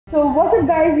So what's up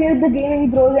guys, here is the Gaming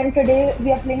Bros and today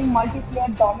we are playing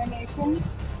multiplayer domination,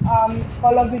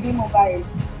 Call of Duty Mobile.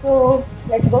 So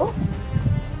let's go.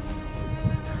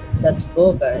 Let's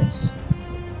go, guys.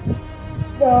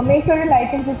 Make sure to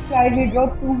like and subscribe. We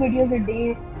drop 2 videos a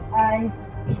day and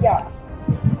yeah.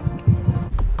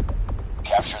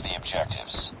 Capture the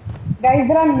objectives. Guys,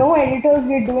 there are no editors,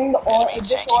 we're doing Enemy this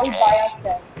taking all by A.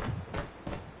 ourselves.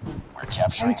 We're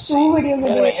capturing And C. 2 videos a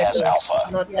Enemy day. has Alpha.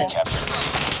 Nothing. Yeah. Captured C.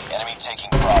 Enemy taking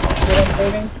Bravo. We're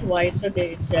uploading twice a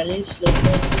day. Jelly's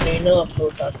looking trainer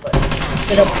upload that much.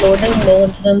 We're uploading more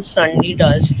than Sunday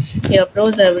does. He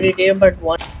uploads every day but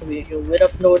one video. We're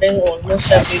uploading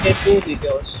almost every day 2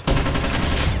 videos.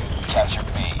 Capture B.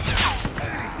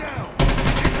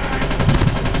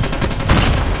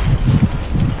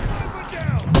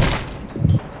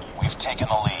 We've taken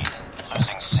the lead.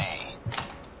 Losing C.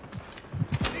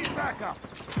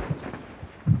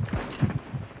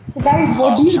 So guys,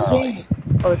 what do you think?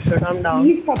 Oh shit, I'm down.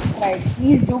 Please subscribe.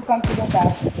 Please do consider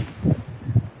that.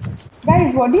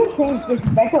 Guys, what do you think is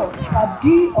better,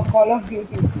 PUBG or Call of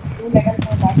Duty? Do let us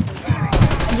know that too.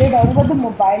 And we're talking about the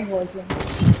mobile version.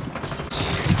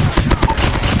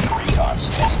 Recon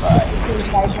standing by.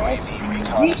 UAV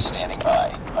Recon is standing by.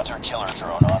 Hunter killer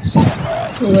drone on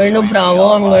standby. I'm going to Bravo.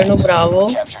 I'm going to Bravo.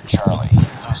 Captured Charlie.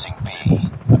 Losing B.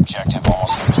 Objective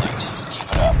almost complete.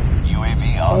 Keep it up.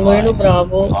 UAV online. I'm going to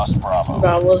Bravo. We lost Bravo.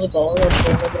 Bravo's gone. I'm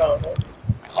going to Bravo.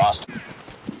 We lost.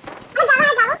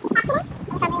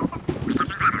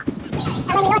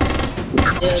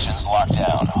 Positions locked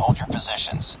down. Hold your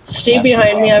positions. Stay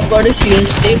behind me. I've got a shield.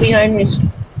 Stay behind me.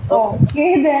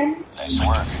 Okay then. Nice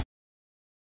work.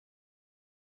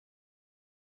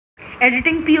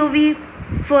 Editing POV,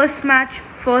 first match,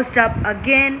 first up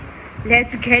again.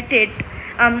 Let's get it.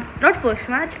 Not first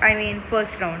match, I mean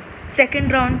first round.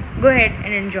 Second round, go ahead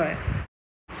and enjoy.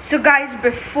 So guys,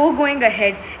 before going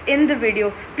ahead in the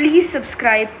video, please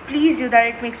subscribe. Please do that.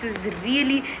 It makes us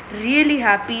really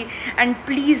happy. And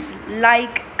please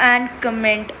like and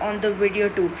comment on the video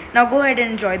too. Now go ahead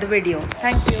and enjoy the video.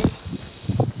 Thank you.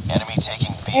 Enemy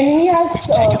taking B. Enemy has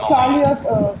We've taken the Charlie lead.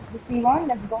 or the C1.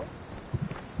 Let's go.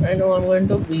 I know I'm going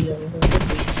to B. I'm going to B.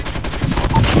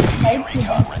 Nice.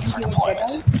 Recon ready for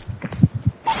deployment.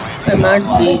 I'm at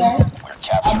B. We're I've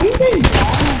capturing been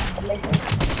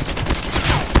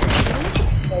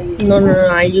B. No.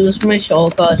 I used my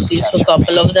shock RC, so a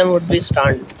couple of them would be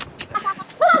stunned.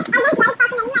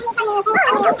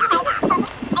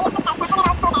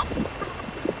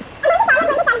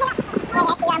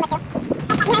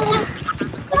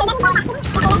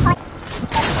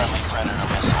 Friendly Predator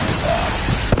missile inbound.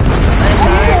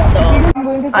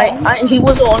 I'm going to He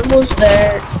was almost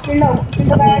there. Kill the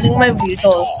I'm guy. using my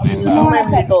VTOL. Use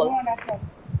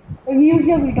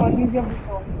your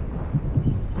VTOL.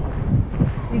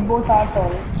 We both are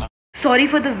tall. Sorry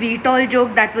for the VTOL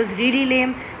joke, that was really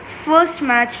lame. First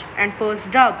match and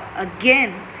first dub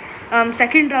again.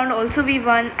 Second round also we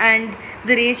won and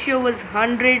the ratio was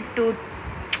 100 to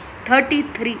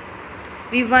 33.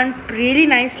 We won really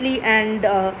nicely and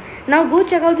now go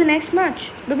check out the next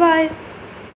match. Bye bye.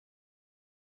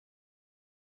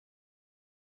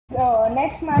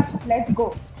 Next match, let's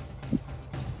go.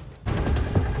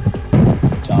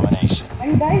 Domination.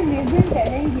 And guys, we've been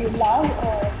telling you,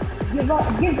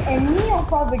 give any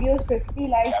of our videos 50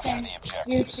 likes Capture and the objectives.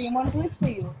 we'll stream on Twitch for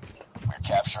you. We're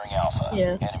capturing Alpha.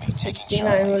 Yeah. Enemy taking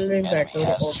 69 Charlie. will be Enemy better,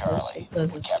 has obviously, Charlie.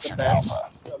 because We it's the captured best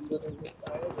Alpha. number in the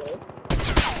entire world.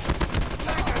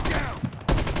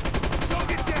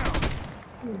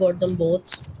 Got them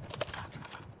both.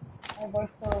 I got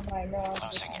so minor.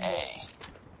 Losing A.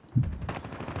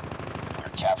 We're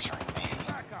capturing B.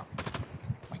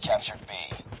 We captured B.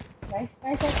 Nice.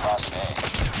 Lost A.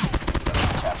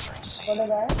 We're capturing C. Got a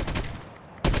guy.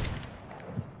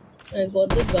 I got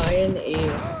the guy in A.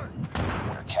 We're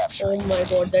Oh capturing my B.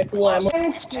 god, that two ammo.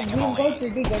 We've taken the We've got lead.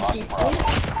 pretty good Lost people. Bravo.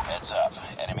 Heads up.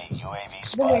 Enemy UAV The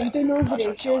spotted. win to lose Hunter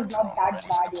ratio killer is not drone that ready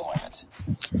for bad deployment. yet.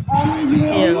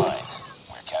 Yeah. Online.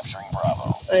 We're capturing Bravo.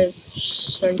 I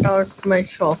sent out my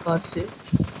shock RC.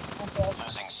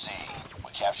 Losing C. We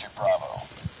captured Bravo.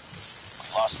 We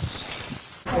lost C.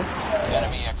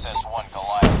 Enemy XS-1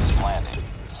 Goliath is landing.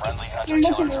 Friendly hunter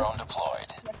killer drone deployed.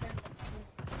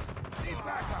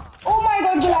 Oh my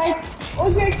god, guys!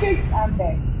 Oh shit! I'm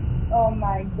dead. Oh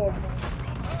my goodness.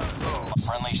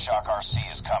 Friendly shock RC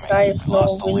is coming. Guys, We no,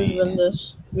 lost the we'll lead. win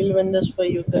this. We'll win this for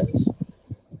you guys.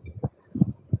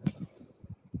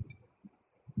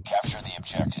 Capture the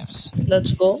objectives.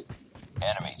 Let's go.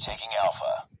 Enemy taking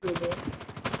Alpha.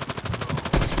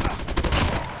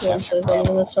 Yes, I'm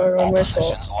gonna start on my shock.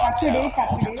 Positions locked Capture down. it, capture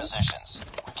Hold your it. positions.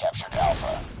 We captured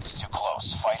Alpha. It's too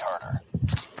close. Fight hard.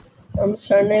 I'm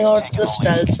sending We've out taken the the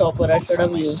lead. stealth chopper. I should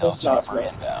have Friendly used stealth this last chopper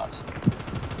match. inbound.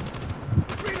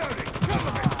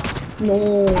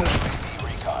 No. UAV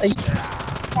recon. I,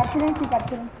 Capturing C,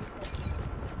 capturing C.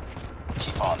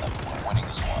 Keep on them. We're winning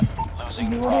this one.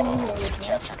 Losing You Bravo. wouldn't hear it, We've no?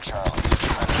 captured Charlie.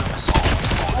 Friendly missile on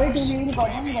Alright, orders. we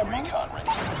got them, UAV got them. recon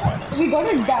ready for deployment. We got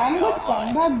a damn UAV good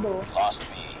online. comeback though. We lost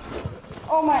B.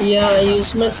 Oh my. yeah, I Friendly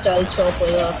used my Predator stealth missile chopper,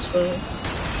 inbound. that's why.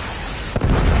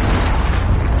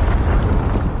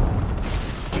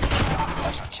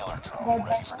 Hunter killer drone Got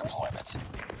ready that for one. deployment.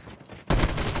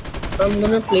 I'm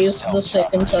gonna place the Stealth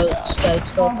chopper second inbound.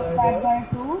 stealth chopper Got that there. guy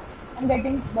too. I'm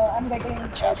getting We're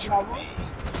capturing Bravo. B.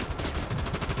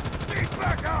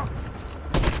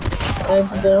 I've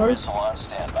Predator got missile on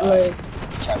standby. like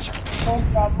Captured B.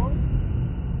 Got Bravo.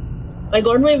 I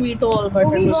got my VTOL, but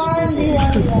Oh, it we was too won, we late.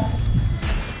 won, we won.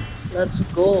 Let's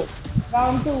go.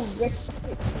 Round 2,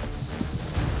 victory.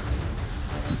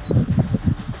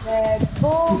 Let's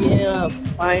go, Yeah,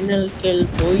 baby. final kill,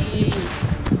 boy.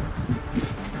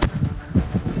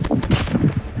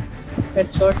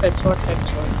 Headshot, headshot,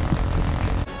 headshot.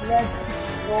 Let's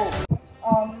go.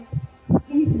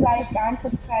 Please like and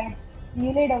subscribe. See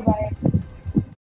you later, bye.